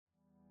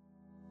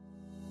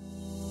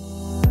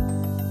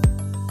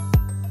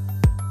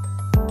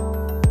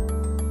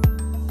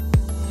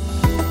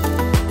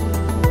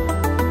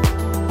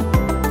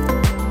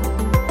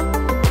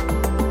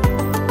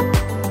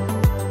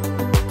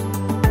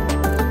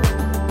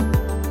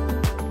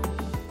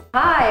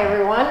Hi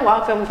everyone,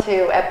 welcome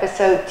to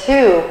episode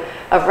 2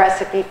 of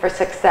Recipe for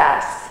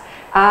Success.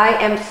 I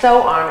am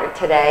so honored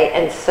today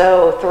and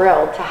so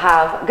thrilled to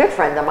have a good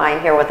friend of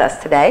mine here with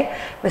us today,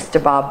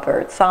 Mr. Bob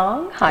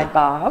Birdsong. Hi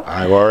Bob.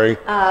 Hi Lori.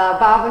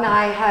 Bob and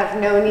I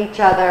have known each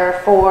other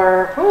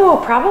for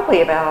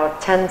probably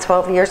about 10,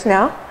 12 years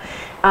now.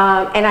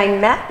 And I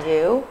met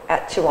you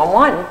at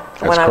 211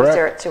 when I was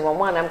there at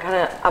 211.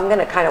 I'm going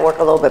to kind of work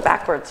a little bit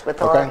backwards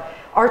with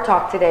our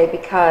talk today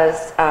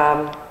because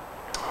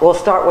we'll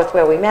start with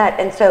where we met.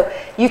 And so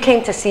you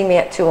came to see me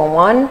at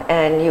 211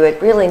 and you had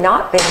really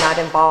not been that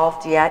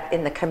involved yet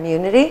in the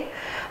community.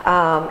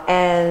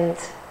 And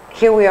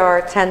here we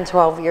are 10,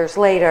 12 years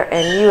later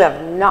and you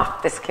have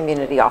knocked this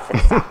community off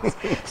its socks.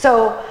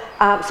 So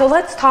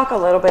let's talk a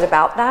little bit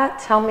about that.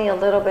 Tell me a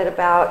little bit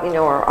about,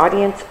 our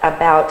audience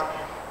about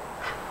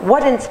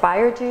what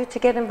inspired you to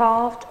get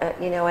involved,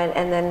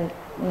 and then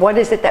what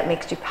is it that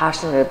makes you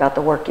passionate about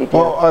the work you do?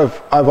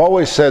 Well, I've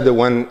always said that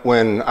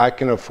when I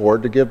can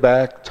afford to give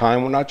back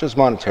time, not just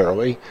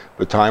monetarily,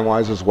 but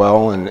time-wise as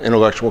well, and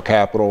intellectual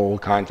capital,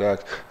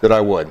 contacts, that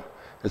I would.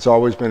 It's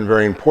always been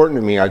very important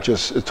to me.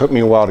 It took me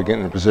a while to get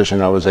in a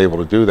position I was able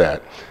to do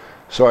that.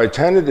 So I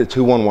attended the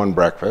 211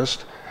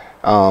 breakfast,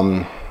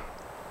 and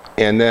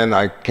then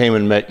I came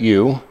and met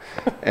you,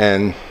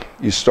 and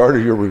you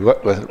started your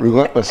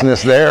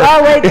relentlessness there.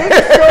 Oh wait, there's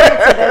a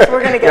story to this.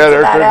 We're going to get to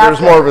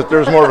that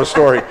there's more of a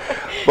story.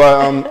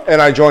 But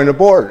and I joined the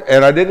board,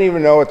 and I didn't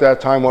even know at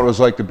that time what it was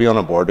like to be on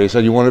a board. They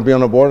said, "You want to be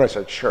on a board?" I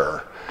said,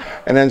 "Sure."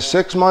 And then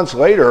 6 months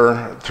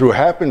later, through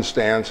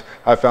happenstance,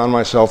 I found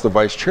myself the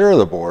vice chair of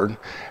the board.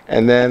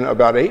 And then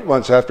about 8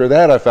 months after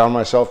that, I found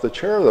myself the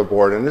chair of the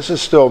board. And this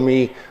is still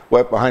me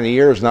wet behind the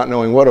ears, not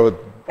knowing what a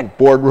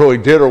board really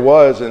did or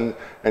was, and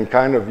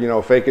kind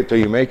of, fake it till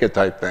you make it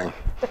type thing.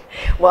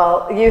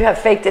 Well, you have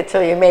faked it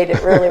till you made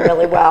it really,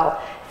 really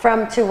well.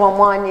 From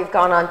 211, you've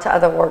gone on to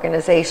other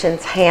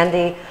organizations,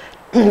 Handy,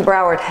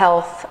 Broward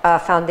Health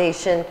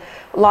Foundation,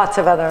 lots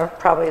of other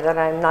probably that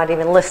I'm not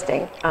even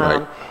listing.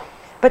 Right.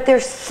 But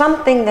there's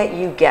something that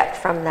you get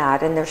from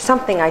that, and there's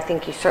something I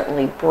think you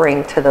certainly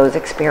bring to those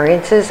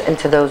experiences and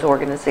to those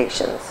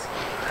organizations.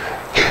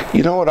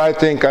 You know what I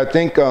think? I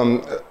think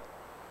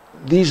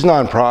these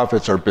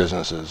nonprofits are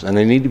businesses, and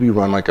they need to be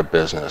run like a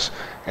business.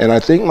 And I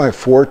think my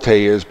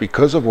forte is,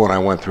 because of when I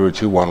went through at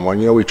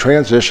 211, we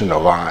transitioned a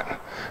lot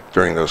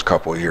during those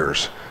couple of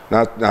years.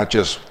 Not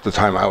just the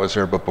time I was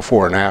there, but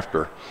before and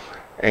after.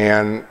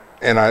 And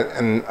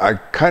I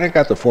kind of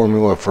got the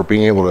formula for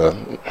being able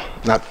to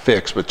not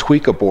fix, but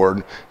tweak a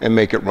board and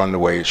make it run the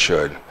way it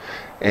should.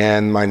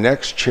 And my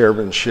next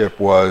chairmanship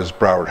was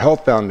Broward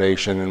Health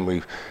Foundation,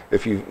 and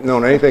if you've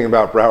known anything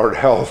about Broward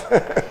Health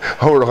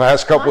over the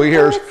last couple of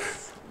years,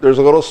 there's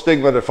a little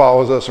stigma that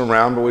follows us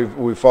around, but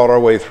we've fought our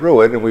way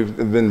through it, and we've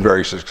been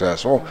very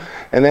successful.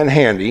 And then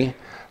Handy,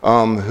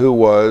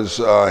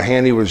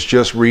 Handy was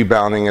just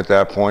rebounding at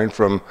that point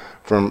from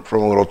a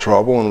little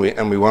trouble,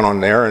 and we went on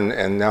there,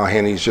 and now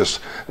Handy's just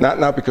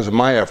not because of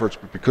my efforts,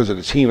 but because of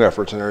the team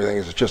efforts and everything.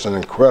 It's just an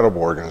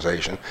incredible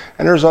organization.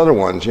 And there's other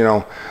ones,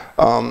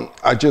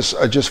 I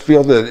just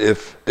feel that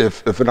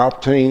if an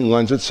opportunity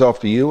lends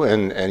itself to you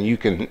and you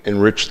can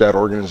enrich that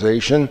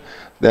organization,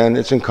 then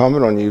it's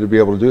incumbent on you to be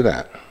able to do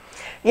that.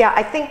 Yeah,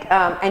 I think,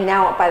 and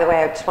now, by the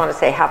way, I just want to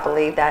say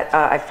happily that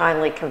I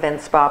finally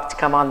convinced Bob to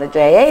come on the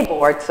JA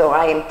board, so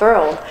I am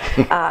thrilled,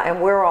 and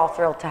we're all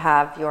thrilled to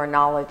have your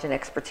knowledge and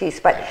expertise.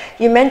 But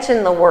you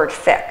mentioned the word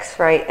fix,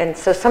 right? And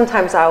so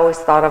sometimes I always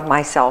thought of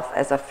myself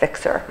as a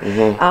fixer.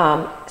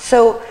 Mm-hmm.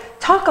 So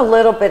talk a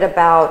little bit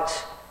about,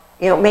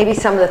 maybe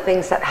some of the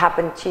things that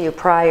happened to you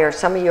prior,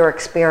 some of your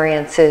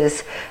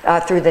experiences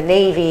through the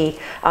Navy,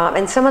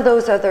 and some of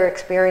those other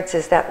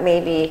experiences that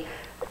maybe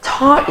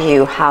taught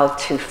you how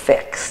to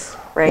fix,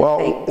 right?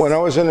 Well, when I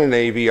was in the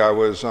Navy, I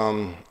was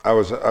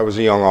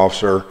a young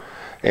officer,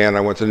 and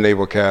I went to the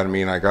Naval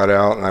Academy, and I got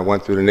out, and I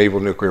went through the Naval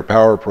Nuclear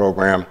Power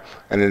Program,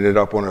 and ended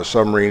up on a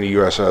submarine, the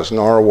USS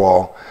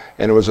Narwhal,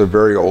 and it was a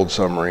very old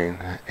submarine,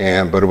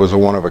 but it was a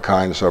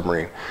one-of-a-kind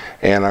submarine,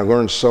 and I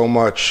learned so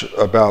much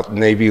about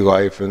Navy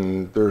life,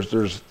 and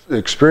there's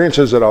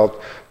experiences that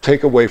I'll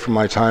take away from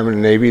my time in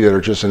the Navy that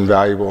are just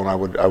invaluable, and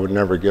I would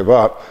never give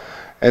up.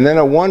 And then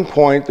at one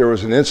point, there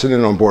was an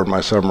incident on board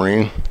my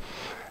submarine,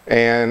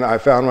 and I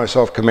found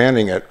myself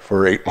commanding it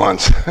for 8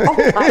 months.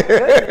 Oh my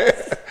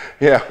goodness.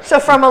 Yeah. So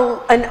from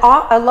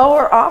a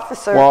lower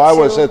officer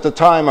at the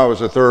time, I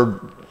was the third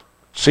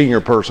senior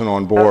person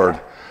on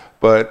board,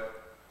 but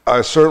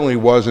I certainly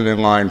wasn't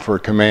in line for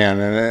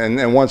command.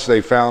 And once they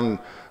found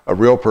a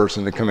real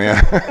person to command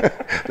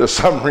the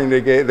submarine,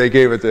 they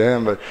gave it to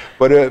him.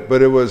 But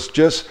it was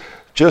just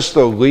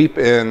a leap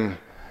in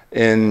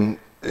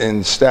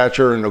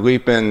stature and a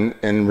leap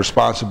in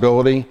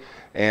responsibility,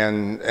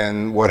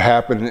 and what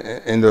happened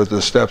in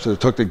the steps that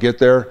it took to get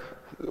there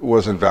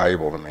was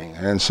invaluable to me.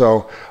 And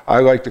so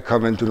I like to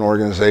come into an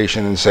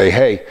organization and say,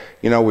 hey,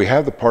 we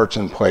have the parts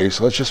in place,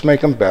 let's just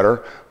make them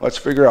better, let's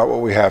figure out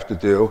what we have to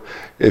do.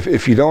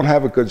 If you don't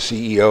have a good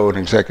CEO and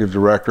executive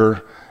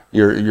director,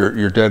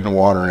 you're dead in the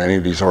water in any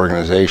of these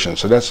organizations.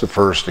 So that's the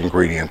first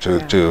ingredient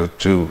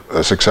to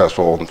a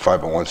successful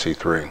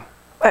 501c3.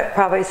 But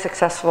probably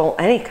successful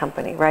any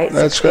company, right?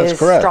 That's is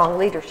correct. Strong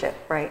leadership,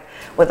 right?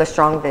 With a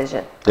strong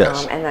vision.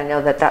 Yes. And I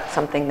know that that's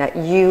something that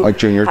you like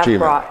junior have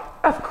achievement. brought.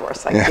 Of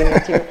course, like junior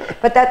achievement.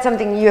 But that's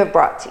something you have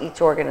brought to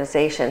each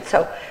organization.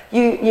 So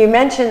you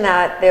mentioned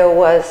that there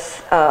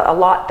was a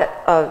lot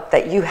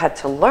that you had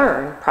to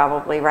learn,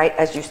 probably, right,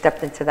 as you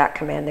stepped into that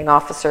commanding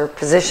officer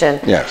position.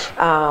 Yes.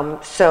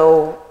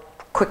 So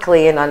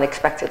quickly and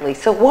unexpectedly.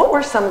 So what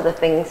were some of the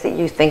things that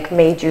you think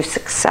made you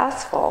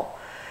successful?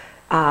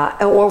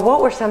 Or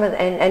what were some of,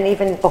 and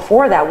even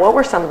before that, what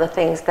were some of the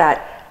things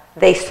that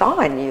they saw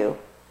in you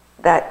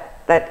that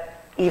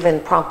even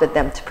prompted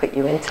them to put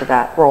you into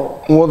that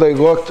role? Well, they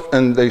looked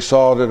and they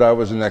saw that I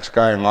was the next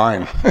guy in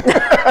line.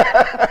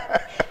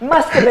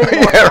 Must have been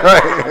more. Yeah,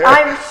 right.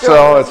 I'm sure.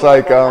 So it's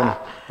like, well,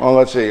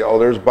 let's see. Oh,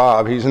 there's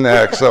Bob. He's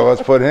next. So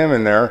let's put him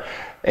in there.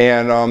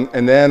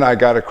 And then I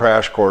got a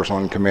crash course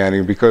on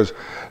commanding, because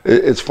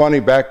it's funny,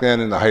 back then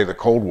in the height of the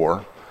Cold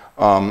War,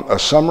 a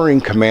submarine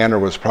commander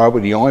was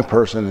probably the only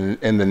person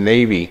in the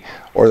Navy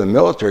or the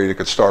military that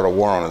could start a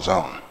war on his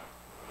own.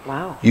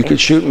 Wow. You could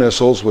shoot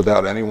missiles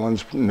without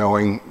anyone's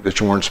knowing that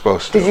you weren't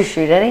supposed to. Did you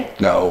shoot any?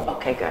 No.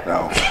 Okay, good.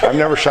 No. I've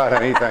never shot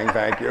anything,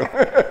 thank you.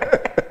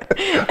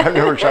 I've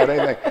never shot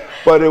anything.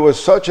 But it was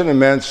such an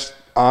immense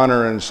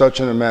honor and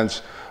such an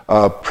immense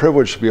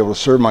privilege to be able to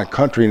serve my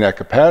country in that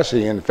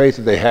capacity, and the faith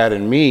that they had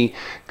in me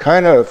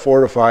kind of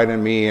fortified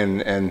in me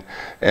and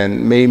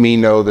made me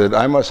know that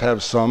I must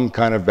have some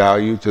kind of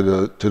value to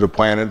the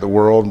planet, the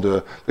world,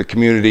 the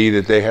community,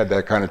 that they had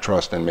that kind of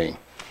trust in me.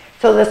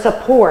 So the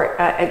support,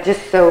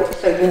 just so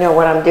you know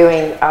what I'm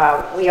doing,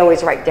 we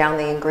always write down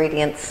the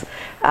ingredients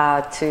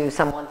to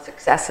someone's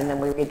success, and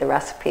then we read the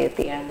recipe at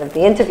the end of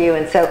the interview.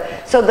 And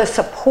so the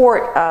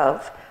support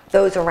of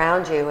those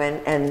around you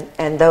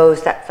and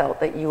those that felt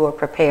that you were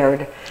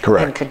prepared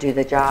and could do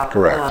the job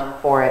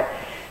for it.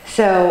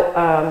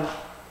 So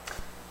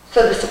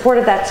so the support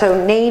of that.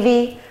 So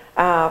Navy,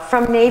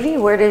 from Navy,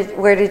 where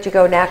did you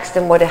go next,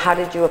 and how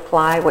did you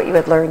apply what you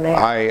had learned there?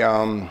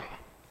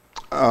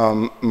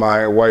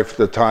 My wife at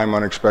the time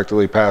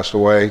unexpectedly passed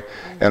away,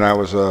 and I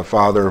was a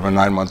father of a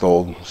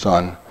 9-month-old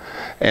son.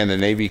 And the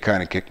Navy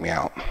kind of kicked me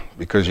out,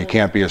 because you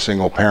can't be a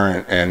single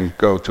parent and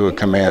go to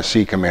a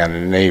sea command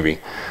in the Navy.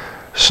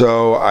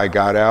 So I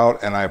got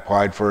out and I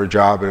applied for a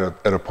job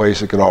at a place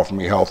that could offer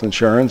me health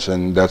insurance,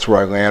 and that's where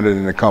I landed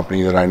in the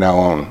company that I now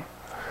own.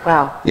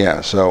 Wow.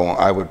 Yeah, so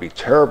I would be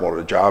terrible at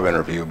a job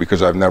interview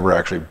because I've never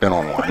actually been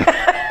on one.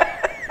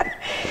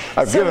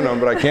 I've given them,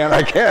 but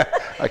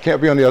I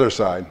can't be on the other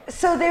side.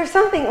 So there's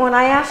something, when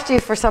I asked you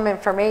for some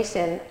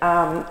information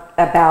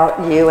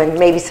about you and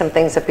maybe some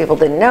things that people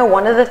didn't know,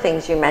 one of the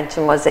things you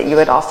mentioned was that you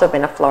had also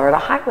been a Florida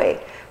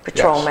Highway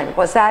Patrolman. Yes.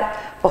 Was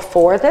that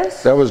before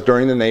this? That was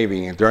during the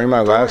Navy. During my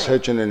last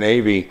hitch in the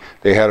Navy,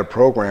 they had a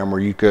program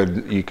where you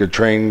could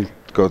train,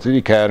 go through the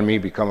academy,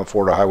 become a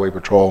Florida Highway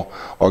Patrol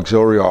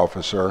auxiliary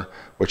officer,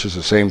 which is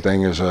the same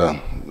thing as and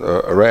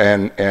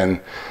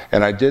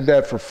I did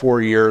that for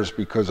 4 years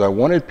because I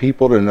wanted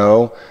people to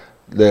know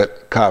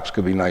that cops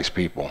could be nice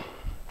people.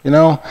 You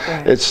know,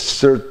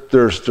 it's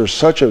there's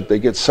such a, they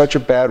get such a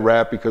bad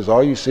rap because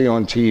all you see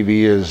on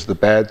TV is the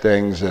bad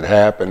things that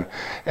happen,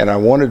 and I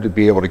wanted to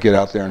be able to get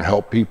out there and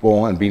help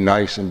people and be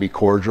nice and be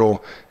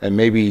cordial and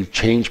maybe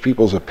change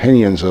people's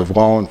opinions of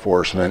law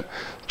enforcement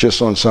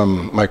just on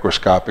some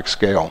microscopic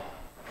scale.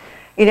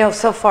 You know,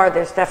 so far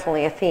there's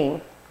definitely a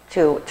theme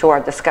to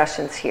our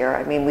discussions here.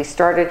 I mean, we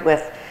started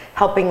with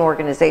helping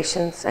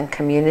organizations and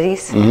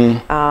communities.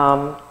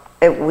 Mm-hmm.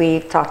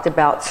 We've talked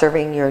about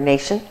serving your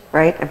nation,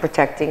 right, and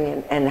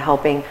protecting and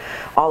helping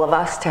all of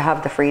us to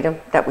have the freedom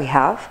that we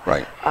have.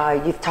 Right.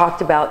 You've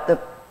talked about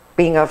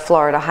being a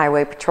Florida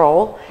Highway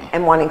Patrol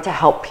and wanting to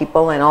help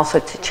people and also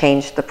to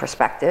change the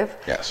perspective.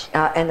 Yes.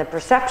 And the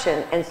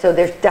perception. And so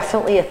there's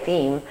definitely a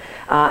theme,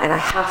 and I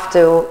have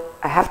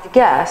to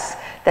guess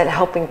that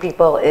helping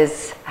people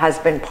has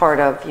been part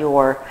of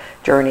your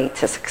journey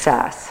to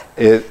success.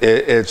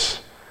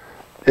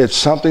 It's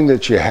something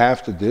that you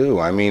have to do.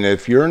 I mean,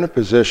 if you're in a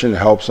position to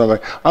help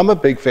somebody, I'm a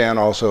big fan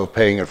also of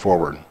paying it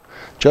forward.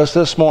 Just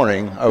this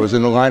morning, I was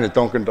in the line at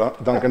Dunkin'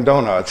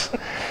 Donuts,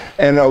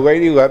 and a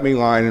lady let me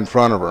line in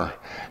front of her.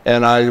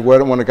 And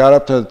when it got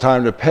up to the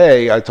time to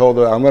pay, I told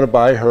her I'm going to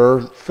buy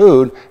her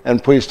food,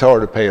 and please tell her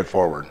to pay it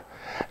forward.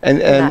 And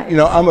nice. You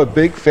know, I'm a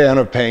big fan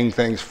of paying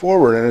things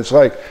forward, and it's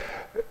like,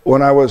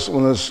 when I was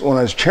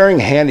chairing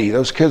Handy,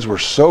 those kids were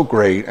so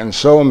great and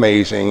so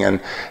amazing,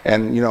 and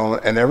you know,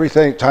 and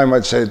everything time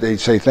they'd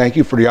say thank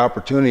you for the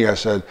opportunity.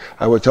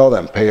 I would tell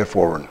them, pay it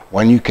forward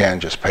when you can.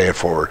 Just pay it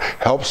forward.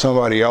 Help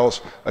somebody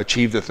else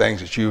achieve the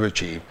things that you've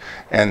achieved.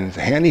 And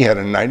Handy had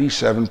a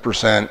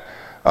 97%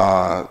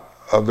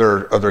 of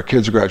their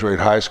kids who graduated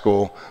high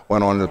school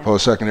went on to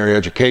post-secondary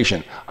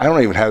education. I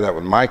don't even have that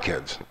with my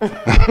kids.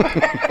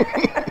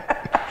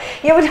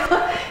 Yeah, but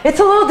it's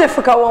a little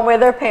difficult when we're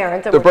their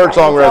parents. The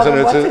Birdsong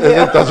residence,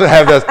 it doesn't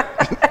have that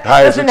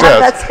high success. Doesn't have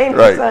that same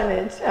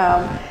percentage.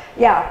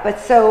 Yeah, but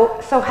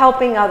so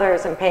helping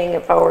others and paying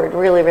it forward,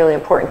 really, really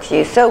important to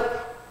you. So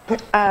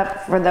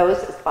for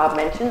those, as Bob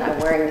mentioned, I'm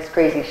wearing this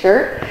crazy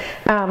shirt.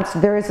 So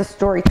there is a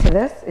story to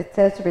this. It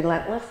says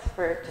Relentless,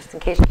 for just in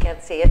case you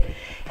can't see it.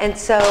 And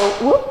so,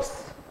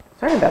 whoops,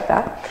 sorry about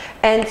that.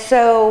 And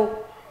so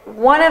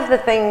one of the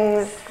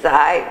things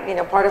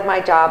part of my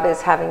job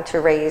is having to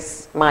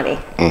raise money,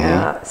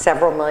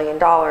 several $1 million.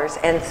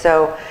 And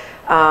so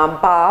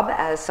Bob,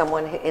 as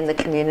someone in the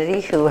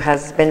community who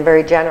has been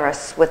very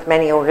generous with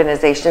many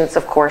organizations,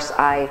 of course,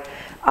 I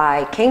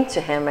came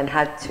to him and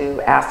had to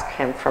ask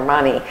him for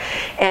money,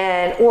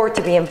 or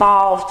to be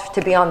involved,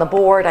 to be on the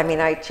board. I mean,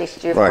 I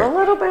chased you for a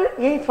little bit.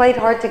 You played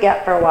hard to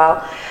get for a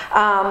while.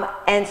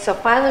 And so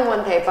finally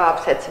one day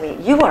Bob said to me,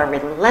 "You are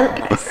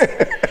relentless."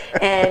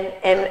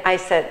 and I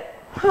said,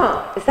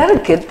 is that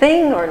a good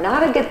thing or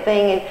not a good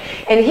thing?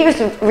 And he was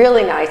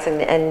really nice,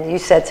 and you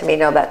said to me,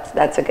 no,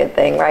 that's a good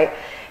thing, right?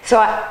 So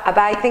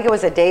I think it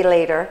was a day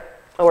later,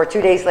 or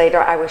 2 days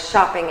later, I was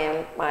shopping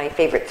in my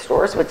favorite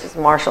stores, which is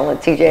Marshall and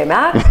TJ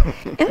Maxx,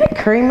 and I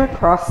came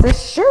across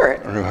this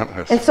shirt.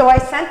 And so I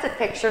sent a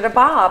picture to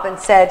Bob and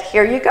said,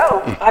 here you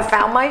go, I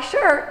found my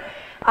shirt.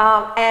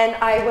 And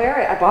I wear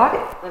it, I bought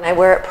it, and I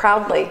wear it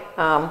proudly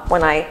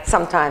when I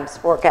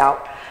sometimes work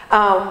out.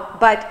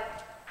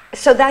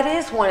 So that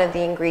is one of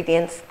the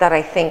ingredients that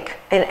I think,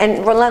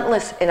 and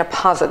relentless in a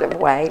positive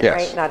way,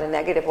 right? Not a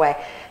negative way.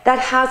 That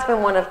has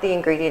been one of the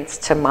ingredients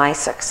to my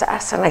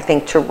success, and I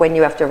think to when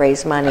you have to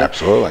raise money.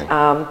 Absolutely.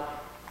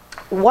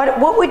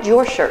 What would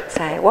your shirt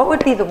say? What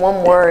would be the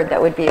one word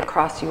that would be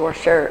across your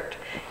shirt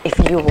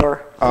if you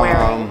were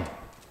wearing?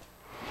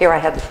 Here I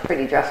have this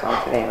pretty dress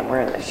on today, and I'm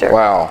wearing this shirt.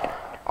 Wow,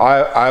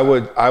 I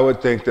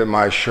would think that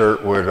my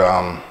shirt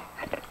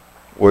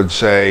would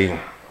say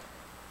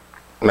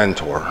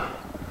mentor.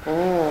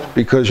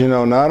 Because,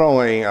 not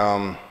only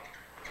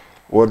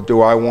what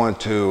do I want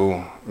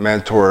to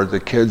mentor the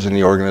kids in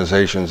the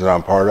organizations that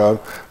I'm part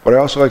of, but I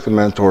also like to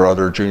mentor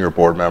other junior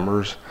board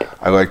members.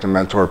 I like to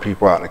mentor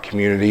people out in the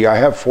community. I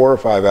have 4 or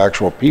 5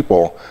 actual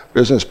people,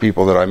 business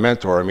people that I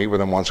mentor. I meet with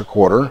them once a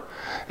quarter,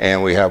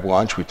 and we have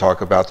lunch. We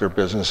talk about their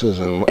businesses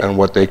and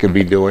what they could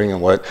be doing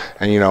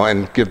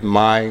and give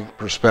my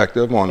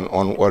perspective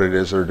on what it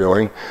is they're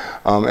doing.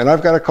 And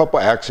I've got a couple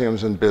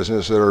axioms in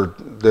business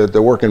that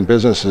work in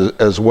business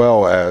as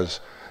well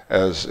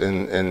as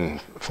in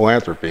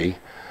philanthropy.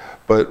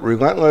 But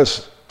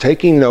relentless,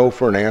 taking no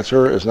for an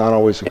answer is not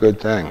always a good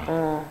thing,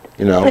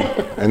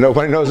 and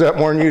nobody knows that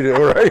more than you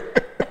do, right?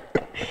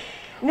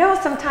 No,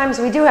 sometimes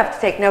we do have to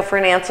take no for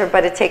an answer,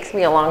 but it takes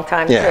me a long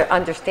time to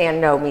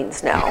understand no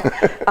means no.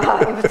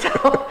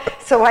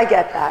 So I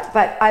get that,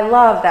 but I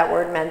love that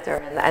word mentor,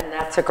 and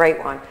that's a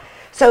great one.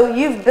 So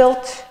you've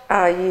built,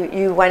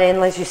 you went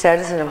in, as you said,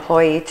 as an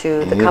employee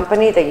to the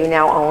company that you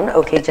now own,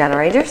 OK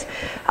Generators.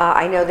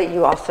 I know that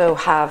you also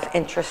have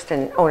interest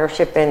and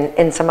ownership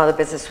in some other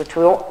business, which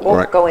we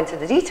won't go into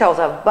the details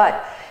of,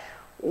 but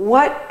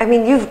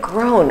you've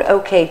grown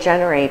OK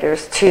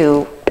Generators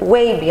to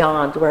way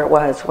beyond where it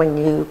was when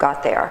you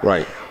got there.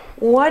 Right.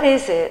 What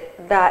is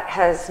it that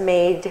has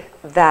made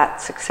that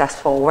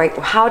successful, right?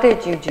 How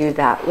did you do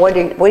that? What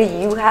do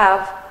you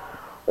have?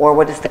 Or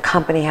what does the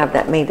company have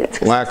that made it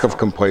successful? Lack of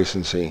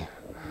complacency.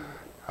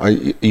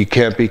 You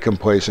can't be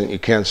complacent. You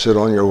can't sit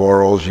on your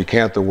laurels. You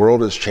can't. The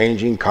world is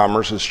changing.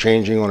 Commerce is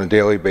changing on a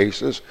daily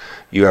basis.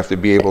 You have to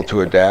be able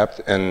to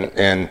adapt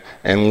and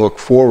look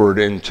forward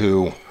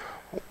into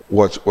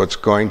what's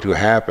going to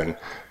happen.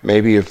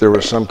 Maybe if there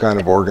was some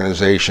kind of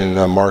organization,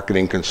 a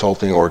marketing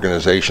consulting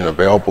organization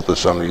available to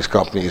some of these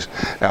companies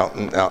out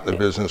in the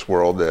business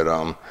world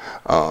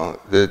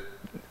that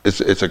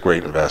it's a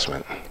great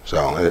investment.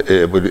 So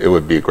it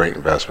would be a great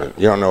investment.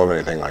 You don't know of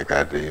anything like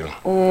that, do you?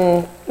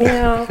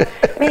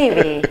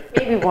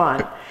 Maybe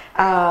one.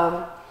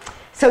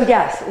 So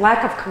yes,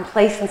 lack of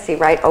complacency,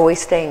 right?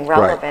 Always staying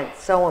relevant,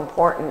 so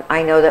important.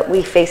 I know that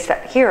we face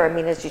that here. I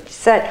mean, as you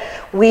said,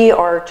 we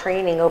are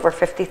training over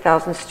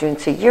 50,000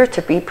 students a year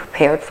to be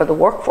prepared for the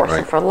workforce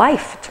and for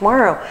life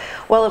tomorrow.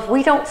 Well, if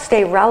we don't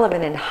stay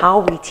relevant in how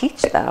we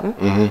teach them,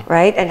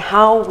 right, and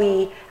how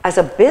we, as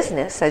a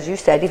business, as you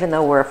said, even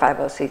though we're a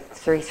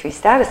 501c3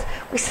 status,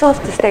 we still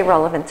have to stay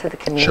relevant to the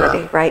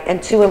community, right,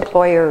 and to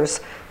employers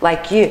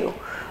like you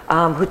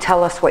who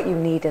tell us what you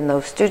need in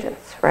those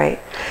students, right?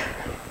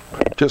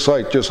 Just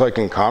like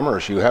in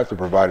commerce, you have to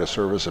provide a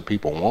service that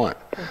people want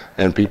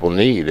and people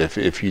need.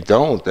 If you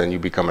don't, then you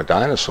become a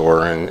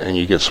dinosaur and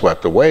you get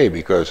swept away,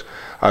 because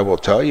I will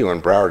tell you,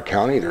 in Broward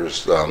County,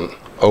 there's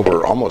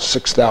over almost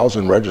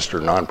 6,000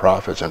 registered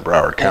nonprofits in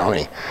Broward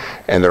County,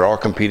 and they're all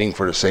competing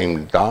for the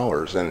same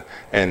dollars. And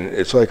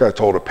it's like I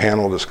told a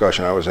panel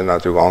discussion I was in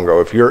not too long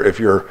ago. If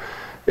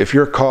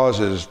your cause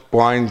is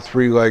blind,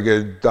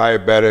 three-legged,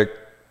 diabetic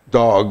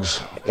dogs,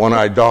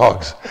 one-eyed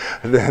dogs,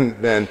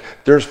 then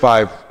there's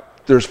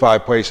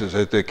five places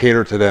that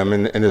cater to them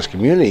in this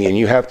community, and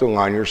you have to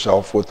align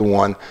yourself with the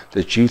one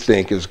that you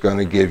think is going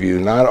to give you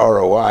not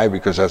ROI,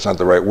 because that's not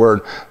the right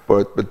word,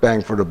 but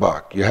bang for the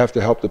buck. You have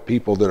to help the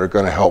people that are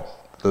going to help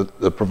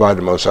provide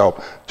the most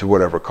help to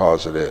whatever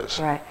cause it is.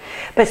 Right.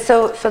 But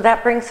so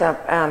that brings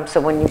up,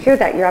 so when you hear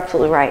that, you're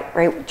absolutely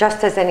right?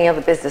 Just as any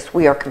other business,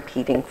 we are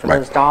competing for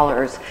those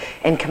dollars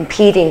and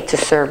competing to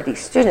serve these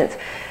students.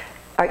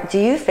 Do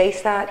you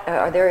face that?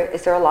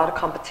 Is there a lot of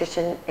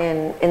competition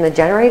in the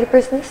generator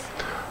business?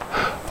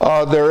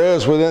 There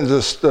is. Within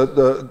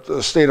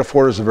the state of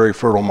Florida is a very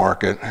fertile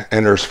market,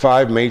 and there's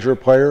 5 major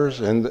players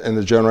in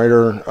the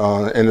generator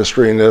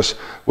industry in this,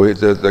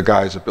 with the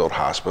guys that build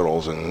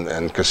hospitals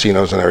and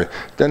casinos and everything.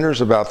 Then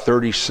there's about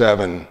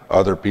 37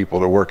 other people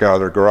that work out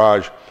of their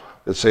garage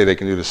that say they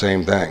can do the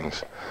same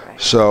things. Right.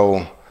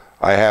 So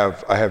I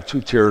have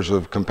 2 tiers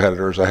of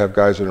competitors. I have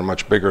guys that are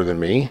much bigger than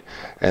me,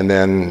 and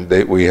then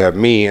we have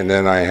me, and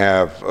then I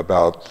have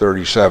about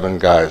 37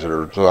 guys that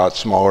are a lot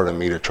smaller than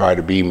me to try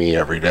to be me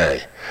every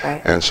day.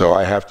 Right. And so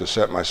I have to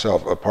set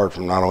myself apart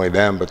from not only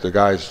them, but the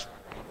guys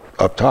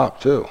up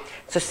top too.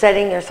 So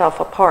setting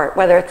yourself apart,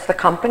 whether it's the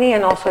company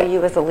and also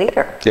you as a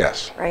leader.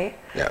 Yes. Right?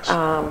 Yes.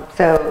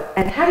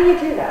 And how do you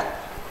do that?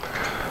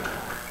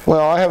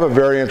 Well, I have a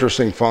very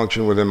interesting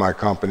function within my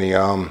company.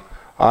 I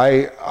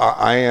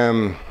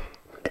am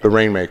the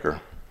rainmaker.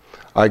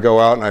 I go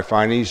out and I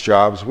find these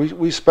jobs.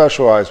 We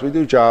specialize. We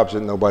do jobs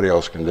that nobody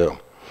else can do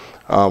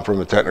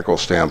from a technical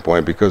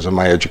standpoint because of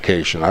my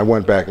education. I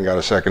went back and got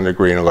a 2nd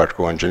degree in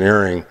electrical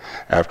engineering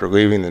after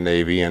leaving the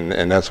Navy,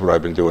 and that's what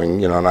I've been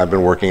doing, and I've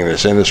been working in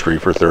this industry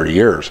for 30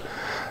 years.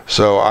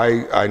 So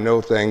I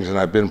know things, and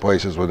I've been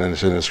places within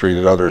this industry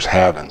that others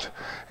haven't.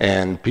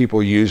 And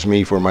people use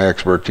me for my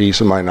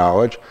expertise and my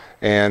knowledge.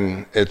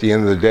 And at the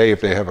end of the day,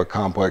 if they have a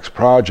complex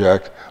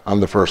project,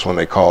 I'm the first one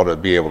they call to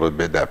be able to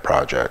bid that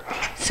project.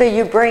 So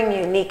you bring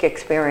unique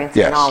experience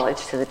and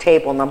knowledge to the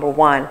table, number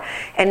one.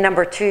 And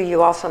number two,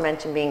 you also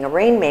mentioned being a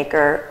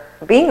rainmaker.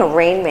 Being a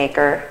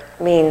rainmaker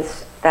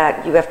means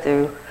that you have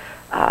to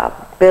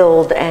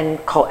build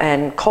and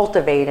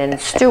cultivate and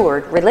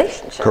steward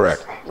relationships.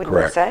 Correct. Would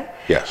you say?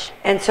 Yes.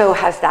 And so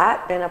has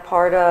that been a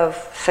part of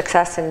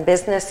success in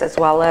business as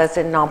well as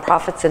in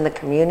nonprofits in the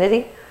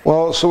community?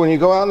 Well, so when you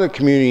go out in the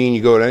community and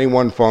you go to any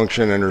one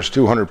function and there's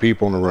 200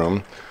 people in the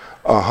room,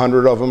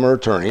 100 of them are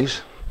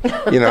attorneys, 50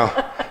 of them are...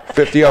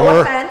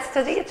 No offense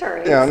to the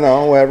attorneys. Yeah,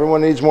 no,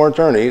 everyone needs more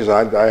attorneys.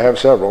 I have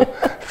several.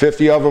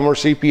 50 of them are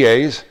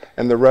CPAs,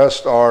 and the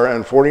rest are,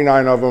 and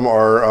 49 of them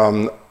are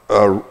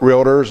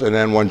realtors, and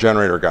then 1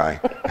 generator guy.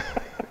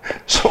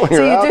 So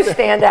you do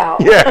stand out.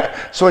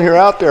 Yeah. So when you're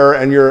out there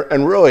and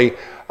really,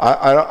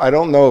 I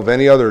don't know of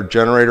any other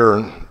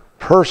generator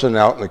person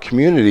out in the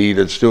community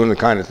that's doing the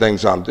kind of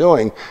things I'm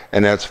doing,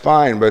 and that's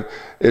fine, but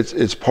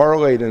it's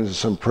parlayed into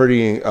some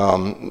pretty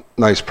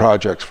nice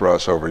projects for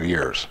us over the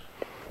years.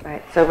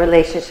 Right, so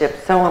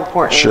relationships, so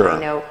important. Sure. I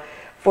know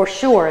for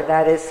sure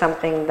that is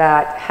something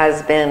that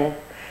has been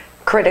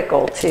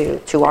critical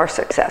to our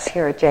success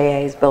here at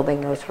JA, is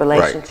building those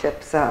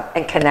relationships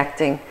and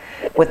connecting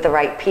with the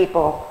right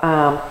people.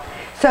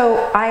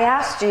 So I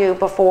asked you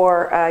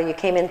before you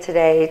came in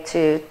today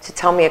to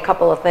tell me a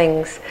couple of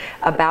things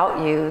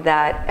about you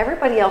that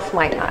everybody else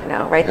might not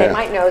know, right? Yeah. They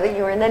might know that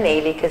you were in the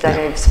Navy, because I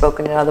know you've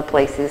spoken in other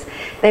places.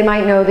 They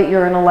might know that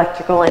you're an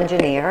electrical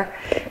engineer.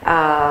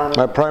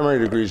 My primary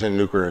degree is in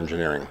nuclear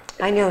engineering.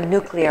 I know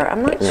nuclear.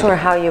 I'm not sure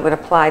how you would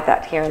apply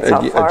that here in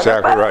South Florida.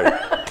 Exactly right.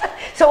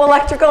 So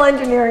electrical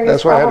engineering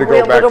is probably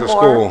a little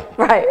more,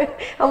 right,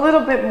 a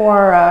little bit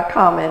more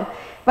common.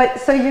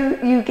 But so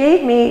you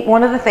gave me,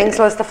 one of the things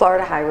was the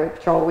Florida Highway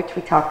Patrol, which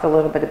we talked a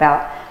little bit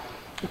about.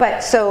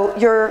 But so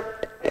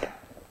you're,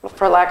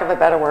 for lack of a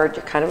better word,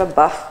 you're kind of a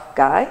buff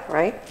guy,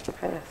 right?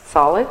 Kind of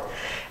solid.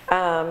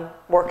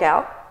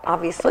 Workout,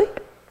 obviously.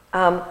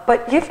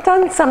 But you've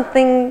done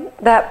something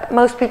that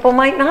most people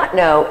might not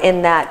know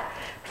in that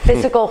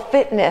physical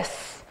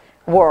fitness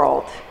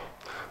world.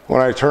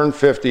 When I turned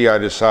 50, I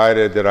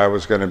decided that I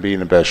was going to be in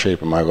the best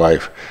shape of my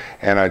life.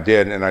 And I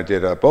did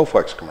a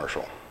Bowflex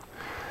commercial.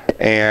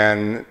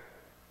 And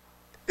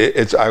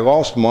I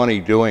lost money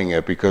doing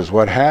it, because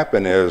what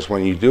happened is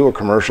when you do a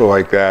commercial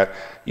like that,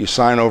 you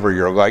sign over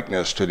your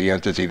likeness to the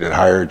entity that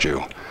hired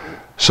you.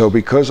 So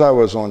because I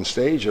was on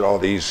stage at all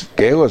these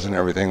galas and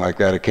everything like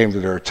that, it came to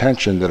their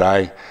attention that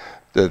I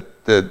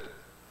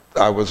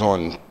was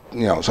on,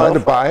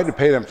 so I had to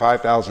pay them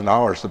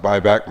 $5,000 to buy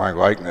back my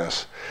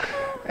likeness.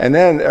 And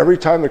then every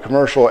time the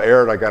commercial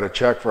aired, I got a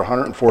check for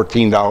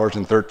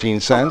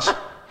 $114.13.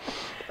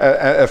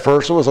 At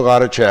first it was a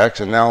lot of checks,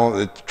 and now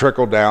it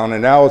trickled down,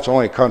 and now it's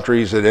only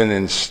countries that end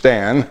in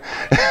Stan.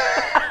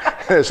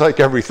 It's like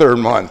every 3rd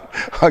month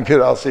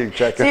I'll see a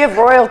check. So you have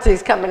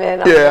royalties coming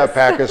in. Yeah,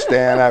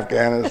 Pakistan,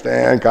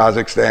 Afghanistan,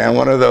 Kazakhstan,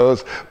 one of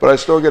those. But I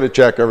still get a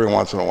check every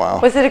once in a while.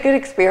 Was it a good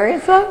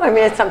experience though? I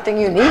mean, it's something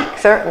unique,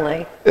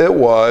 certainly. It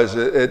was.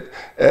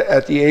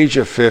 At the age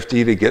of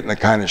 50, to get in the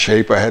kind of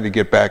shape I had to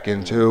get back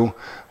into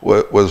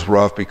was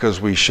rough, because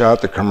we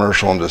shot the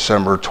commercial on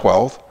December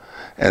 12th.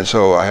 And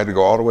so I had to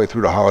go all the way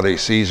through the holiday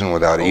season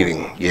without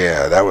eating.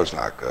 Yeah, that was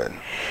not good.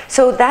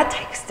 So that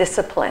takes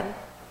discipline.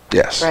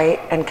 Yes. Right?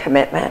 And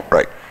commitment.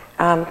 Right.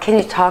 Can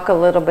you talk a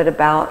little bit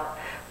about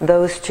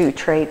those two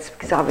traits,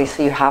 because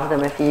obviously you have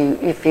them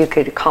if you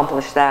could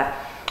accomplish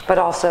that, but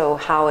also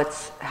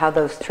how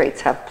those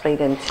traits have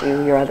played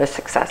into your other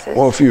successes.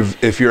 Well,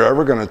 if you're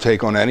ever going to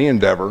take on any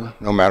endeavor,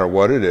 no matter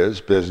what it is,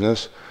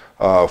 business,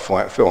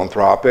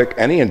 philanthropic,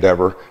 any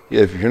endeavor,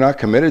 if you're not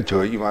committed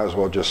to it, you might as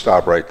well just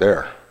stop right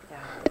there.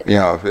 You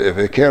know, if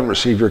it can't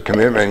receive your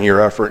commitment,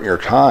 your effort, and your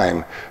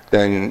time,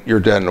 then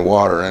you're dead in the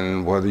water.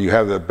 And whether you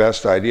have the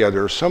best idea,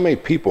 there are so many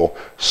people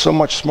so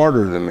much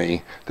smarter than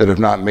me that have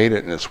not made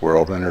it in this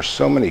world, and there's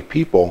so many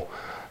people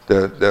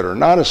that are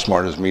not as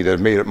smart as me that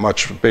have made it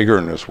much bigger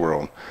in this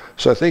world.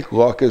 So I think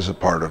luck is a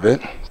part of it,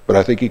 but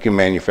I think you can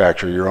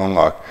manufacture your own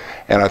luck.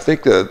 And I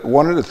think that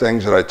one of the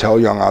things that I tell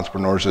young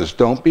entrepreneurs is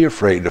don't be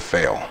afraid to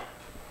fail.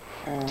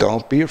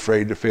 Don't be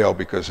afraid to fail,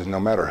 because no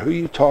matter who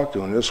you talk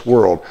to in this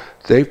world,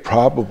 they've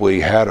probably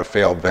had a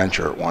failed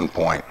venture at one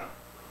point.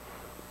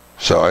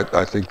 So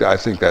I think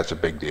that's a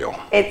big deal.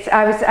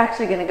 I was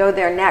actually going to go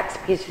there next,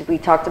 because we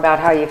talked about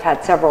how you've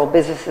had several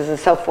businesses and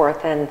so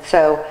forth, and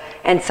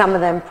some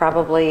of them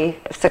probably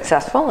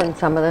successful, and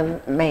some of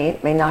them may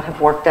not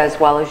have worked as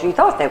well as you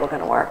thought they were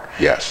going to work.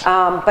 Yes.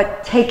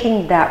 But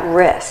taking that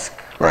risk,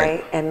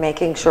 right, and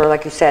making sure,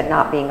 like you said,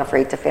 not being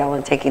afraid to fail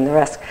and taking the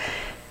risk.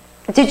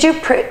 Do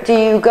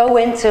you go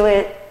into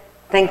it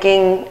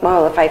thinking,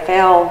 well, if I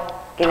fail,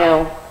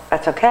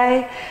 that's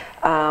okay?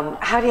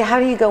 How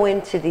do you go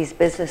into these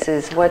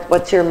businesses?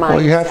 What's your mindset?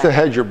 Well, you have to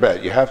hedge your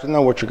bet. You have to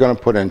know what you're going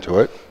to put into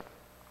it.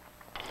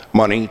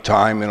 Money,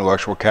 time,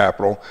 intellectual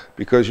capital,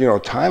 because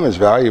time is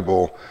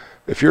valuable.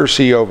 If you're a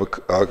CEO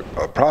of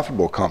a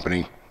profitable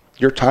company,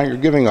 you're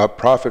giving up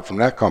profit from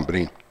that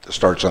company to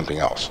start something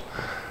else.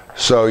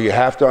 So you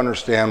have to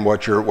understand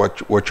what you're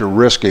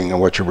risking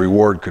and what your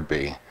reward could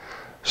be.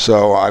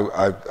 So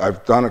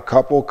I've done a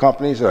couple of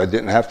companies that I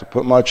didn't have to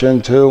put much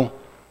into.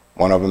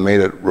 One of them made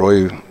it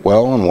really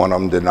well, and one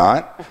of them did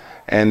not.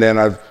 And then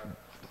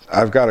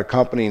I've got a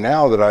company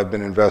now that I've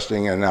been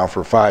investing in now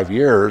for 5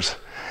 years,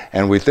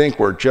 and we think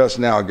we're just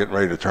now getting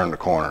ready to turn the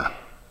corner.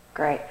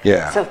 Great.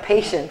 Yeah. So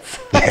patience.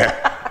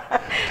 Yeah.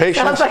 Patience.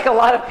 Sounds like a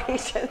lot of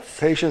patience.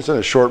 Patience and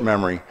a short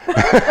memory.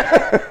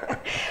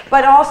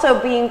 But also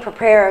being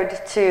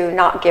prepared to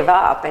not give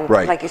up. And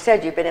right. Like you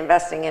said, you've been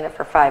investing in it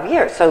for 5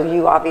 years, so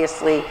you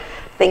obviously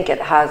think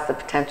it has the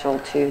potential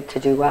to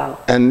do well.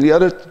 And the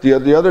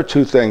other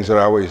two things that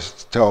I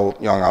always tell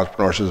young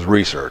entrepreneurs is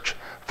research.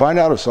 Find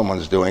out if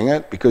someone's doing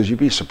it, because you'd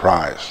be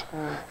surprised.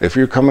 If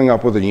you're coming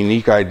up with a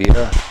unique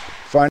idea,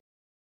 find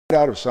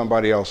out if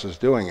somebody else is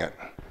doing it.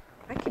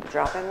 I keep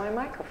dropping my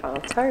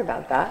microphone. Sorry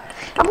about that.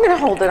 I'm going to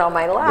hold it on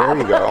my lap. There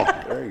you go.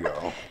 There you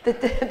go.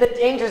 The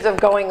dangers of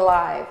going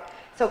live.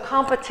 So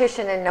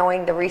competition and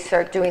knowing the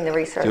research, doing the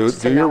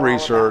research. Do your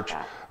research.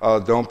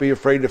 Don't be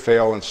afraid to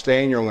fail, and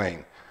stay in your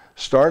lane.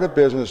 Start a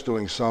business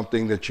doing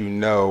something that you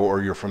know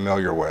or you're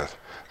familiar with,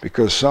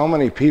 because so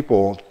many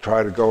people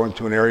try to go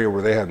into an area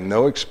where they have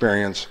no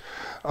experience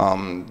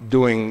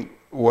doing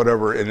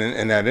whatever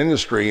in that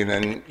industry, and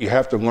then you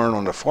have to learn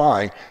on the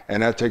fly,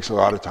 and that takes a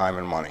lot of time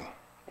and money.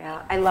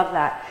 Yeah, I love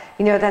that.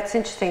 That's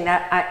interesting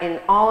that in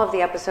all of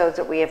the episodes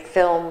that we have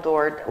filmed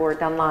or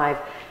done live,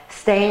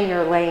 stay in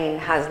your lane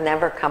has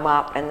never come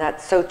up, and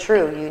that's so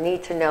true. You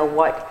need to know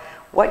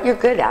what you're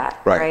good at,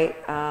 right?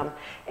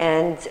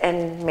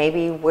 And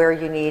maybe where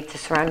you need to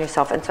surround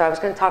yourself. And so I was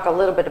going to talk a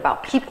little bit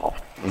about people,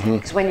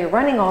 because when you're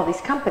running all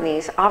these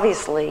companies,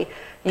 obviously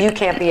you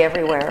can't be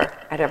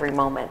everywhere at every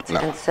moment. No.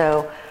 And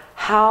so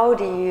how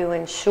do you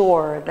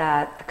ensure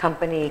that the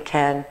company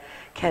can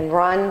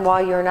run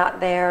while you're not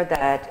there,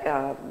 that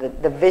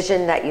the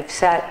vision that you've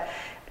set,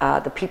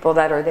 the people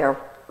that are there,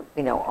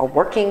 are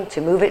working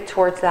to move it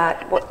towards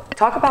that?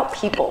 Talk about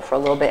people for a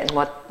little bit and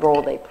what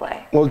role they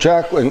play. Well,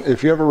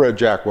 if you ever read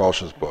Jack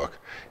Welch's book,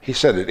 he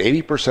said that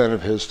 80%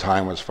 of his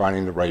time was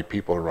finding the right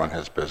people to run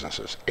his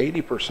businesses.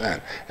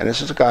 80%. And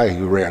this is a guy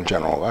who ran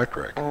General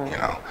Electric,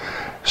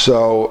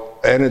 So,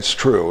 and it's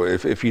true.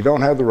 If you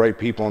don't have the right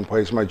people in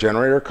place, my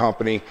generator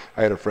company,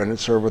 I had a friend that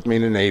served with me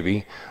in the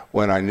Navy.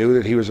 When I knew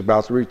that he was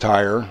about to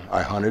retire,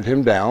 I hunted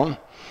him down,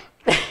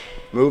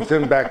 moved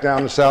him back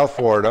down to South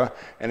Florida,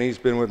 and he's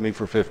been with me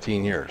for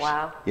 15 years.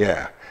 Wow.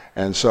 Yeah.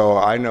 And so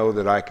I know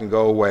that I can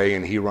go away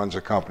and he runs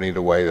a company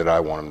the way that I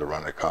want him to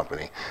run a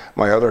company.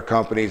 My other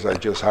companies, I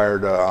just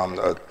hired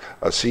a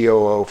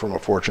COO from a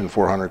Fortune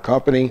 400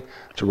 company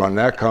to run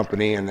that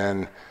company. And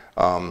then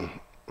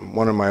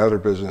one of my other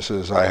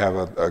businesses, I have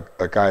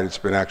a guy that's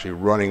been actually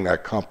running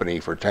that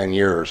company for 10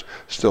 years,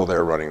 still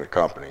there running the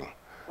company.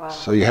 Wow.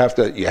 So you have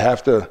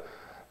to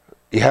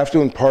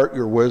impart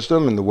your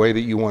wisdom and the way that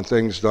you want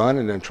things done,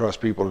 and then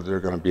trust people that they're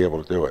going to be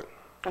able to do it.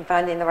 And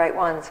finding the right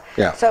ones.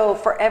 Yeah. So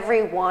for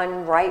every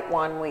right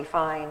one we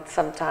find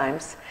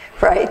sometimes,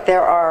 right,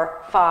 there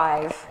are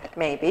 5,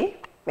 maybe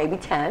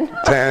 10.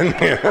 10,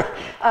 yeah.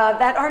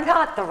 That are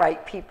not the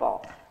right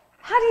people.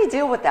 How do you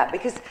deal with that?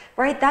 Because,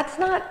 right, that's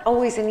not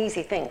always an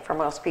easy thing for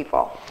most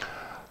people.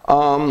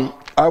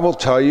 I will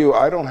tell you,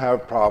 I don't have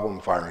a problem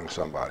firing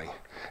somebody.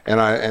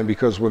 And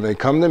because when they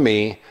come to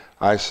me,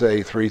 I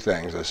say 3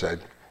 things.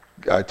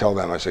 I tell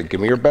them,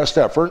 give me your best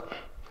effort,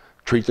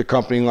 treat the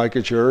company like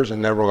it's yours, and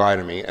never lie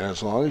to me. And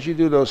as long as you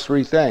do those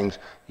 3 things,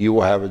 you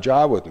will have a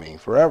job with me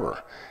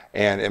forever.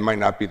 And it might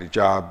not be the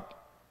job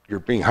you're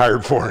being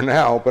hired for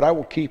now, but I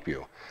will keep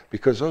you.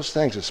 Because those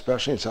things,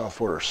 especially in South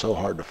Florida, are so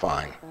hard to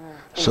find.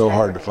 So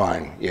hard to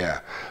find,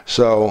 yeah.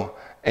 So,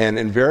 and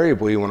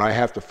invariably, when I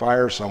have to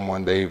fire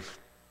someone, they've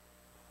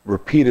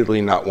repeatedly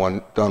not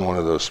done one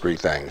of those 3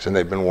 things, and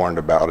they've been warned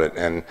about it,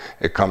 and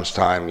it comes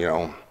time, you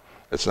know,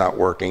 it's not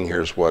working,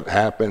 here's what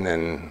happened,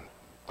 and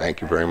thank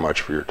you very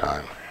much for your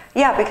time.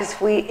 Yeah, because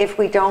if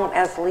we don't,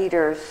 as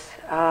leaders,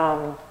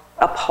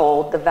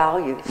 uphold the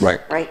values,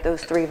 right?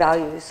 Those 3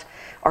 values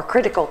are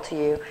critical to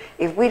you.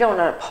 If we don't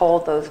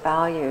uphold those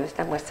values,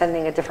 then we're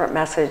sending a different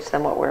message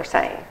than what we're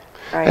saying.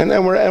 Right.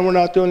 And we're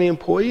not doing the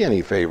employee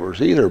any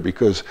favors either,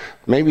 because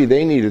maybe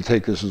they need to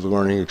take this as a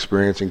learning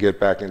experience and get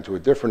back into a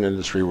different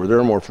industry where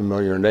they're more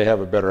familiar and they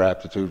have a better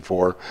aptitude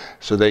for,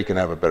 so they can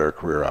have a better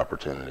career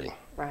opportunity.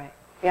 Right.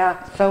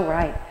 Yeah, so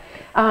right.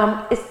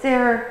 Is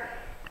there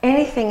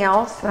anything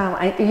else?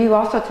 You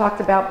also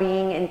talked about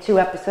being in 2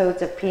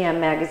 episodes of PM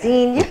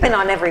Magazine. You've been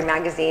on every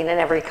magazine and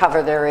every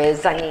cover there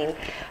is. I mean,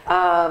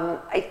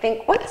 I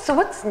think,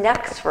 what's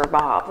next for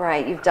Bob,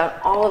 right? You've done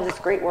all of this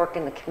great work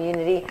in the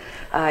community.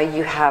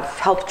 You have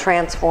helped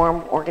transform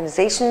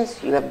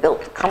organizations. You have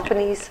built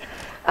companies.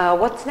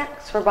 What's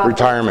next for Bob?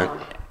 Retirement.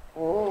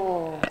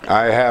 Ooh.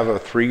 I have a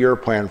 3-year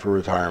plan for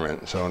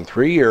retirement. So in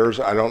 3 years,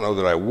 I don't know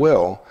that I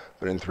will,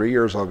 but in 3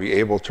 years I'll be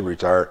able to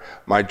retire.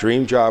 My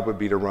dream job would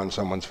be to run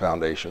someone's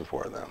foundation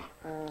for them.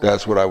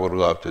 That's what I would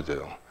love to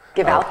do.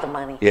 Give out the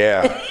money.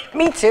 Yeah.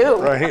 Me too.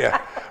 Right,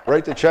 yeah.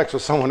 Write the checks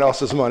with someone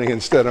else's money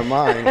instead of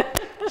mine,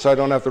 so I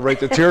don't have to write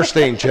the tear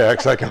stain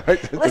checks. I can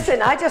write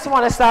Listen, I just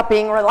want to stop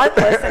being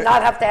relentless and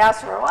not have to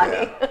ask for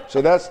money. Yeah.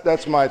 So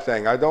that's my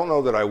thing. I don't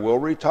know that I will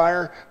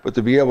retire, but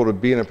to be able to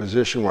be in a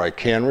position where I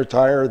can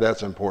retire,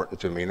 that's important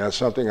to me. And that's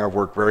something I've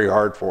worked very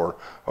hard for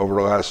over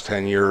the last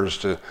 10 years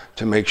to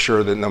make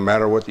sure that no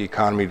matter what the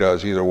economy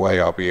does, either way,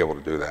 I'll be able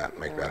to do that,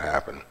 make that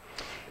happen.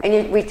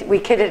 And we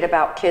kidded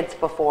about kids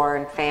before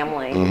and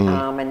family,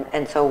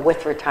 and so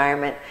with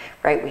retirement,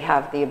 right, we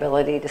have the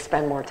ability to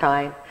spend more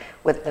time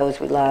with those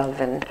we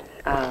love. And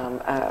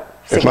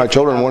if my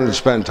children wanted to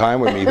spend time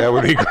with me, that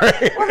would be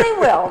great. Well, they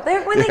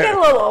will. When they get a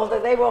little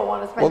older, they will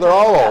want to spend time with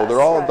us. Well, they're all old.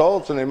 They're all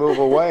adults, and they move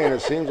away, and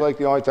it seems like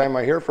the only time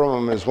I hear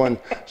from them is when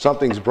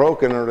something's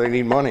broken or they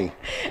need money.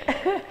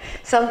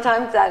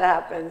 Sometimes that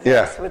happens,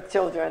 yes, with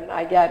children.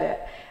 I get it.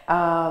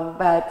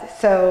 But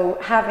so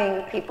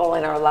having people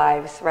in our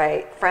lives,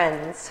 right,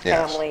 friends,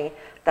 family,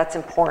 that's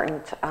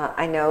important.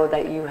 I know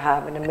that you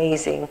have an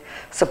amazing,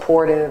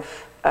 supportive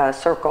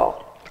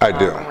circle. I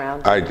do.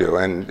 Around I do,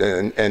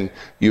 and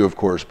you, of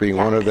course, being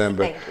one of them.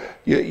 But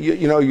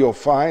you know, you'll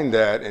find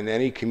that in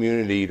any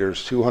community,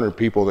 there's 200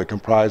 people that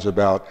comprise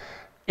about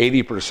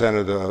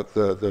 80% of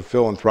the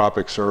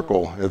philanthropic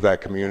circle of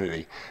that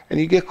community, and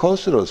you get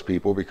close to those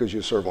people because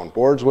you serve on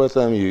boards with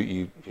them.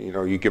 You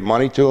know, you give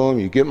money to them,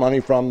 you get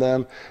money from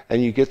them,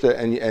 and you get to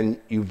and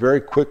you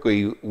very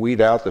quickly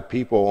weed out the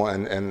people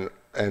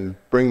and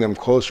bring them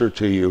closer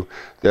to you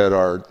that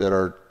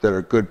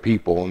are good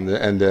people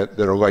and that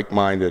are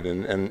like-minded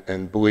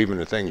and believe in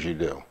the things you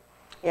do.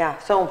 Yeah,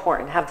 so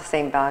important. Have the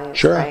same values,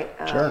 sure, right?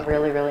 Sure.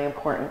 Really, really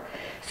important.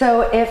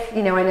 So if,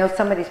 you know, I know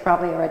somebody's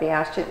probably already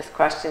asked you this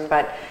question,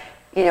 but,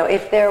 you know,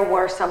 if there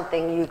were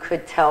something you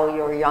could tell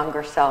your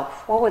younger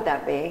self, what would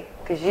that be?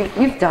 Because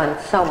you've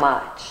done so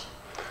much.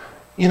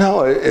 You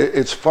know,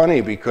 it's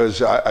funny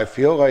because I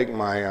feel like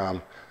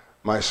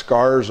my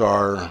scars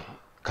are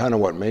kind of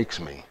what makes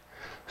me.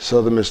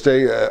 So the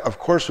mistake, of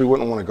course we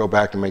wouldn't want to go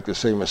back and make the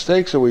same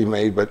mistakes that we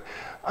made, but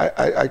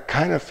I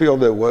kind of feel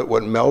that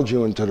what melds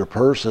you into the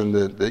person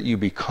that you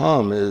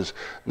become is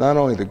not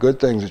only the good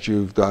things that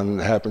you've done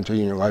that happened to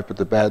you in your life, but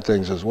the bad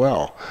things as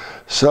well.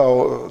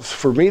 So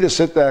for me to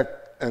sit back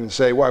and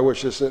say, well, I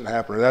wish this didn't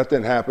happen or that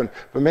didn't happen,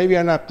 but maybe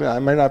I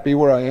might not be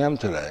where I am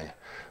today.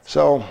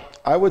 So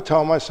I would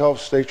tell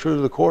myself, stay true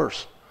to the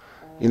course.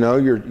 You know,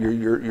 you're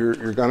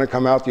going to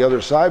come out the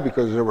other side,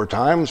 because there were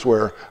times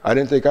where I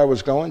didn't think I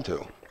was going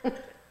to.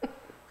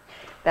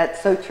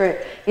 That's so true.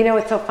 You know,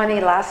 it's so funny.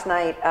 Last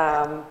night,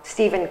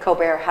 Stephen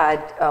Colbert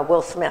had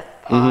Will Smith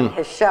on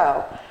his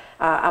show.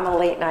 I'm a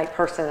late night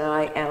person,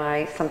 and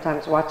I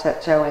sometimes watch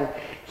that show. And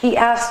he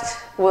asked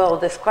Will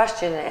this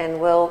question,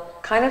 and Will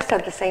kind of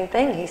said the same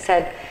thing. He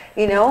said,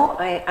 you know,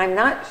 I'm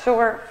not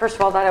sure, first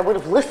of all, that I would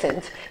have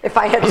listened if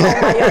I had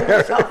told my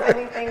younger self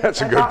anything.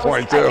 That's a good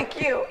point, too. Kind of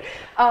cute.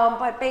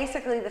 But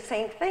basically the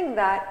same thing,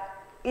 that,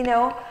 you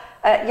know,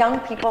 young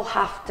people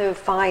have to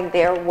find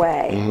their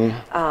way,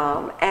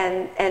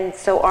 and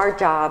so our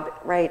job,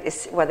 right,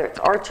 is, whether it's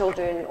our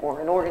children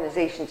or an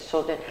organization's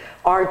children,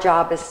 our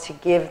job is to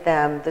give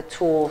them the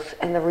tools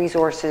and the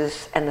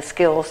resources and the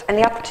skills and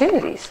the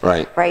opportunities,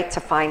 right, to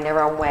find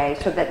their own way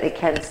so that they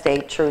can stay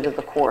true to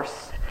the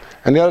course.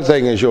 And the other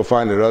thing is, you'll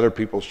find that other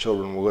people's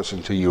children will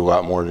listen to you a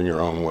lot more than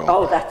your own will.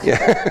 Oh, that's true.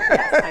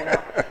 Yes, I know.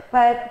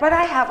 But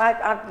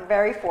I'm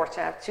very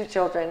fortunate. I have 2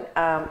 children,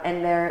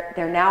 and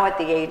they're now at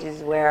the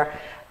ages where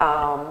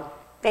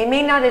They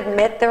may not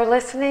admit they're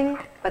listening,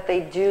 but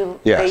they do.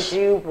 Yes. They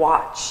do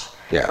watch.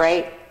 Yes.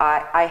 Right.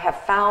 I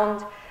have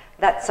found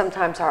that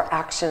sometimes our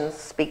actions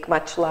speak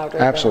much louder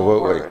Absolutely.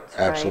 than our words.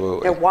 Right?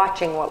 Absolutely. They're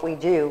watching what we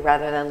do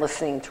rather than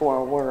listening to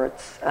our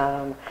words.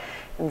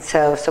 And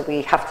so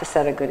we have to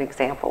set a good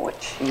example,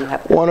 which you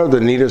have done. One of the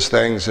neatest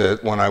things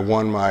that when I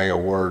won my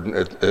award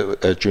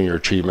at Junior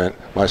Achievement,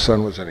 my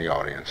son was in the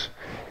audience,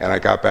 and I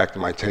got back to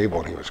my table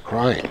and he was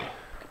crying.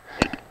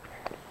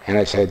 And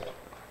I said,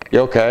 "You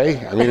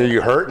okay? I mean, are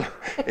you hurt?"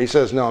 He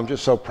says, "No, I'm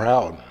just so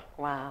proud."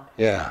 Wow.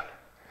 Yeah.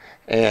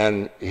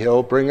 And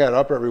he'll bring that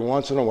up every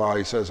once in a while.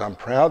 He says, "I'm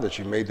proud that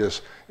you made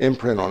this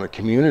imprint on the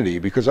community,"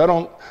 because I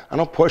don't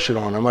push it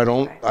on him. I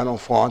don't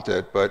flaunt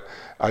it, but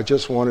I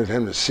just wanted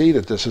him to see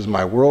that this is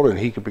my world and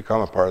he could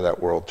become a part of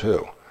that world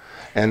too.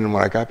 And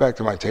when I got back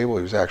to my table,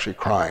 he was actually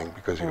crying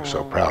because he was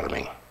so proud of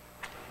me.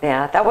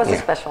 Yeah, that was a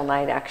special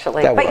night,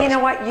 actually. That but was. you know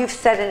what? You've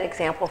set an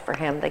example for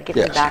him that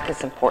giving Yes. back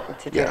is important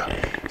to do. Yeah.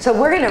 So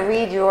we're going to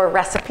read your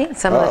recipe,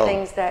 some of the Uh-oh.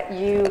 things that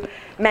you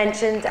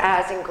mentioned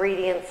as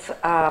ingredients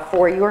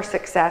for your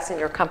success and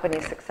your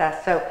company's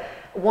success. So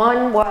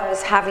one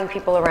was having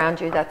people around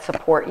you that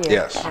support you.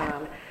 Yes.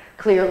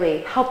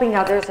 Clearly helping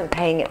others and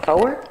paying it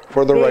forward.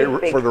 For the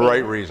Big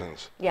right thing.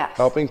 reasons. Yes.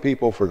 Helping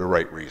people for the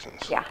right reasons.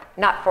 Yeah,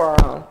 not for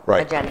our own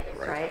Right, agendas,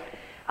 right.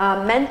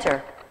 right?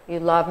 Mentor. You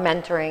love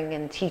mentoring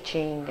and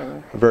teaching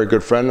and A very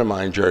good friend of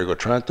mine, Jerry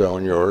Latrento,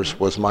 and yours,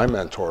 was my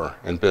mentor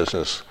in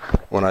business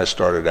when I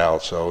started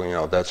out.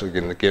 So, that's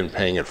again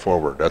paying it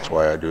forward. That's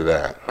why I do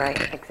that.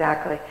 right,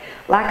 exactly.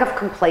 Lack of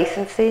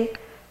complacency,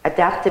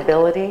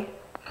 adaptability,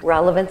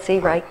 relevancy,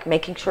 right?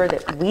 Making sure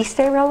that we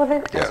stay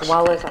relevant Yes. as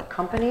well as our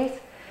companies.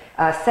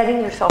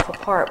 Setting yourself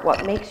apart,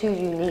 what makes you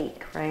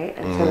unique, right?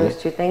 And so those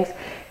two things.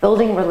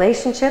 Building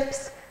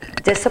relationships,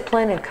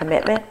 discipline and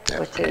commitment,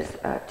 which is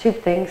two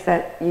things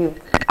that you've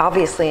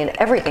obviously in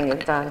everything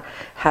you've done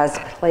has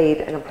played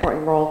an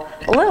important role.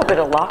 A little bit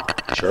of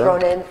luck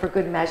thrown in for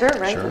good measure,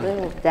 right? Sure. A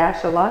little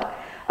dash of luck.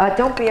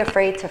 Don't be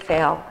afraid to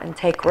fail and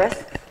take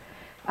risks.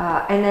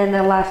 And then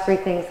the last three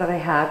things that I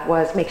had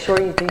was make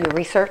sure you do your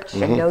research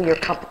and know your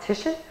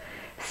competition.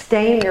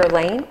 Stay in your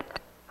lane.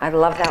 I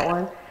love that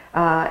one.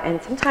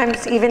 And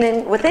sometimes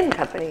even within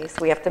companies,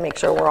 we have to make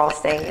sure we're all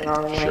staying in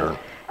our lane. Sure.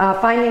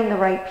 Finding the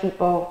right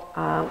people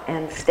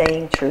and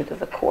staying true to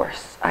the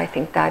course. I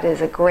think that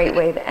is a great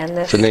way to end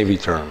this. It's a Navy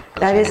term.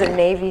 That is a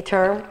Navy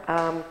term,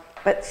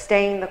 but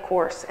staying the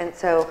course. And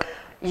so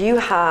you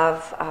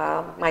have,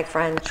 my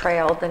friend,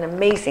 trailed an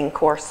amazing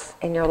course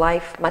in your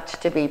life, much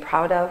to be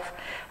proud of.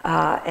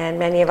 And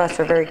many of us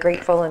are very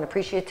grateful and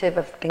appreciative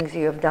of things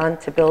you have done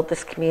to build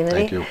this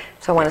community. Thank you.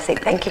 So I want to say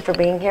thank you for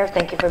being here.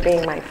 Thank you for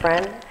being my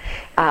friend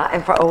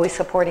and for always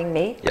supporting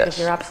me. Yes. Because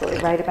you're absolutely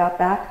right about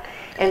that.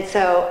 And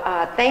so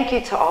thank you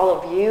to all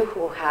of you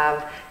who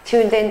have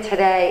tuned in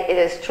today. It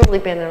has truly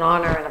been an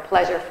honor and a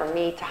pleasure for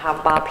me to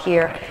have Bob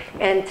here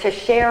and to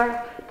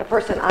share the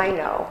person I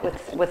know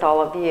with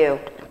all of you.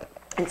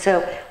 And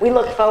so we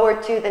look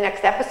forward to the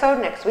next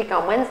episode next week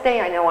on Wednesday.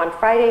 I know on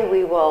Friday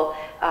we will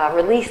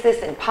release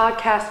this in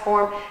podcast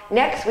form.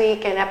 Next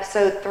week in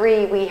episode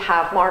 3 we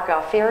have Mark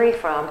Alfieri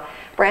from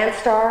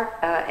Brandstar,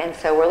 and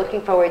so we're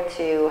looking forward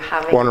to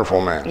having... Wonderful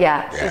man.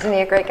 Yeah, isn't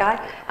he a great guy?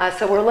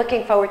 So we're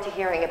looking forward to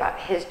hearing about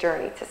his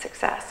journey to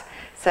success.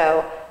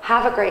 So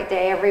have a great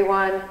day,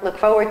 everyone. Look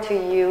forward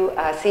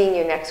to seeing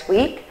you next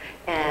week,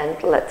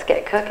 and let's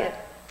get cooking.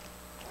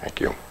 Thank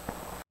you.